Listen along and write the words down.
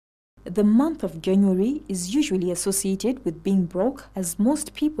The month of January is usually associated with being broke, as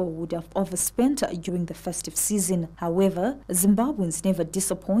most people would have overspent during the festive season. However, Zimbabweans never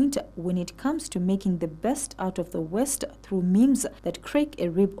disappoint when it comes to making the best out of the West through memes that crack a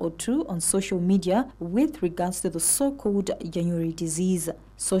rib or two on social media with regards to the so-called January disease.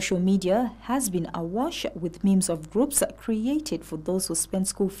 Social media has been awash with memes of groups created for those who spend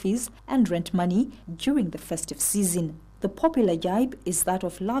school fees and rent money during the festive season. The popular jibe is that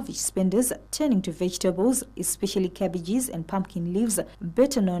of lavish spenders turning to vegetables, especially cabbages and pumpkin leaves,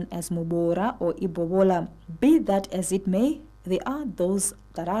 better known as mubora or ibobola. Be that as it may, there are those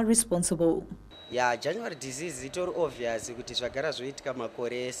that are responsible. Yeah, January disease is obvious kuti zvagara zvoitika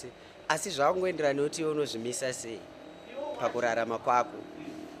makore ese, asi zvakungoenderana nekuti unozvimisa sei pakurarama kwako.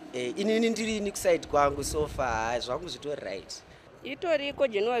 Inini ndiri kuside kwangu so far zvangu zvitori right. Itoriko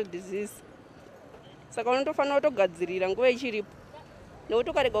January disease. Saka unotofanira kutogadzirira nguva ichiripo. Nekuti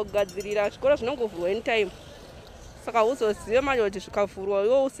ukarega kugadzirira zvikoro zvinongovhurwa anytime. Saka uzoziva manje kuti zvikavhurwa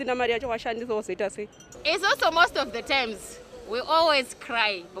iwe usina mari yacho washandisa wozoita sei. It's also most of the times we always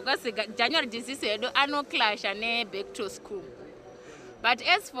cry because the January disease yedu anoclash ne back to school. But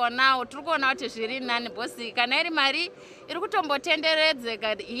as for now, tiri kuona kuti zviri nani bosi kana iri mari iri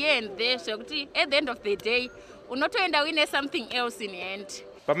kutombotenderedzeka here and there zvekuti at the end of the day unotoenda uine something else in hand.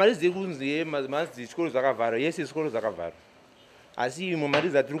 Pamari dzikunzi mazi chikoro zvakavharwa, yese zvikoro zvakavharwa. Asi mari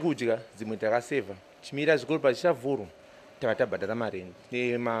dzatiri kudya dzimwe takaseva. Chimira zvikoro pachavhurwa tabhadhara mari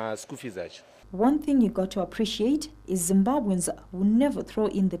school fees acho. One thing you got to appreciate is Zimbabweans who never throw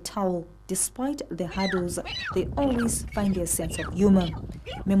in the towel. Despite the hurdles, they always find their sense of humor.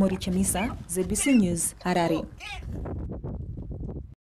 Memory Chamisa, ZBC News, Harare.